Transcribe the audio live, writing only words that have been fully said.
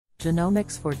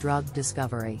Genomics for drug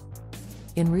discovery.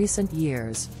 In recent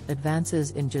years, advances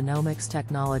in genomics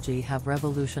technology have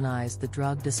revolutionized the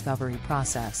drug discovery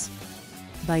process.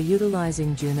 By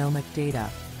utilizing genomic data,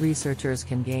 researchers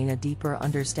can gain a deeper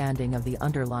understanding of the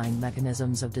underlying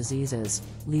mechanisms of diseases,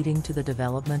 leading to the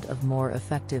development of more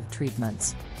effective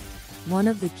treatments. One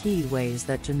of the key ways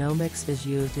that genomics is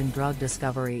used in drug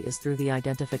discovery is through the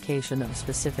identification of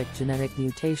specific genetic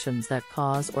mutations that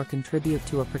cause or contribute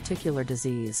to a particular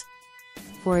disease.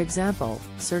 For example,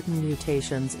 certain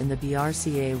mutations in the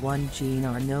BRCA1 gene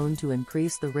are known to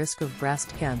increase the risk of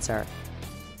breast cancer.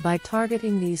 By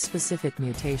targeting these specific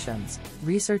mutations,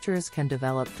 researchers can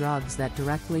develop drugs that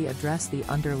directly address the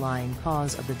underlying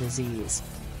cause of the disease.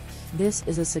 This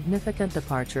is a significant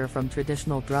departure from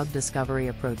traditional drug discovery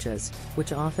approaches,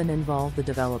 which often involve the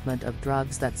development of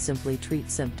drugs that simply treat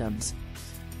symptoms.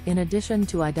 In addition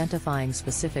to identifying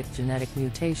specific genetic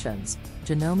mutations,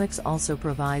 genomics also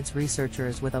provides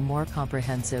researchers with a more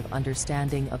comprehensive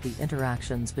understanding of the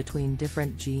interactions between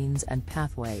different genes and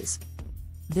pathways.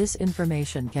 This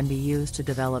information can be used to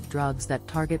develop drugs that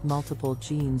target multiple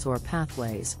genes or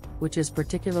pathways, which is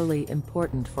particularly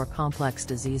important for complex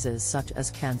diseases such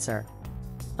as cancer.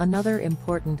 Another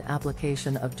important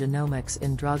application of genomics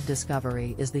in drug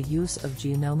discovery is the use of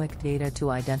genomic data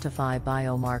to identify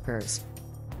biomarkers.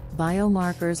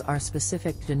 Biomarkers are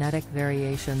specific genetic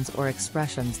variations or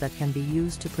expressions that can be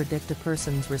used to predict a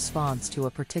person's response to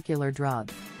a particular drug.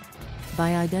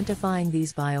 By identifying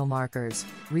these biomarkers,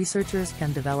 researchers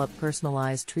can develop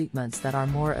personalized treatments that are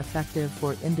more effective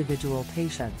for individual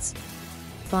patients.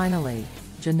 Finally,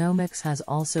 genomics has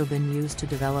also been used to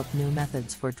develop new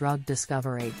methods for drug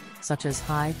discovery, such as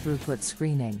high-throughput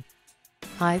screening.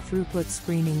 High-throughput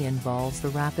screening involves the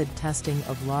rapid testing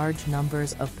of large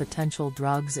numbers of potential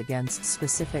drugs against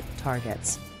specific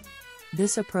targets.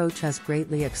 This approach has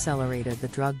greatly accelerated the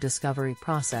drug discovery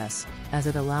process, as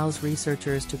it allows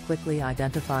researchers to quickly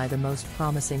identify the most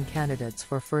promising candidates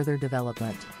for further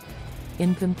development.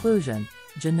 In conclusion,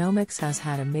 genomics has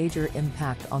had a major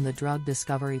impact on the drug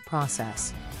discovery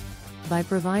process. By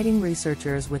providing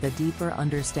researchers with a deeper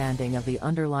understanding of the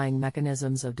underlying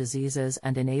mechanisms of diseases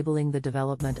and enabling the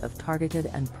development of targeted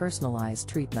and personalized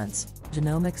treatments,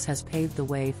 genomics has paved the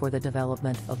way for the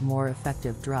development of more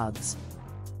effective drugs.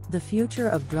 The future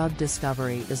of drug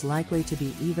discovery is likely to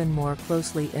be even more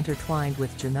closely intertwined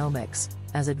with genomics,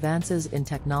 as advances in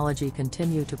technology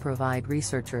continue to provide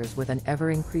researchers with an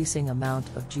ever-increasing amount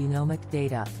of genomic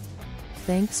data.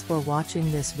 Thanks for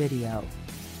watching this video.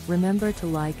 Remember to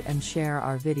like and share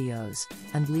our videos,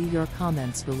 and leave your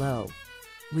comments below.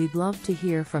 We'd love to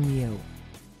hear from you.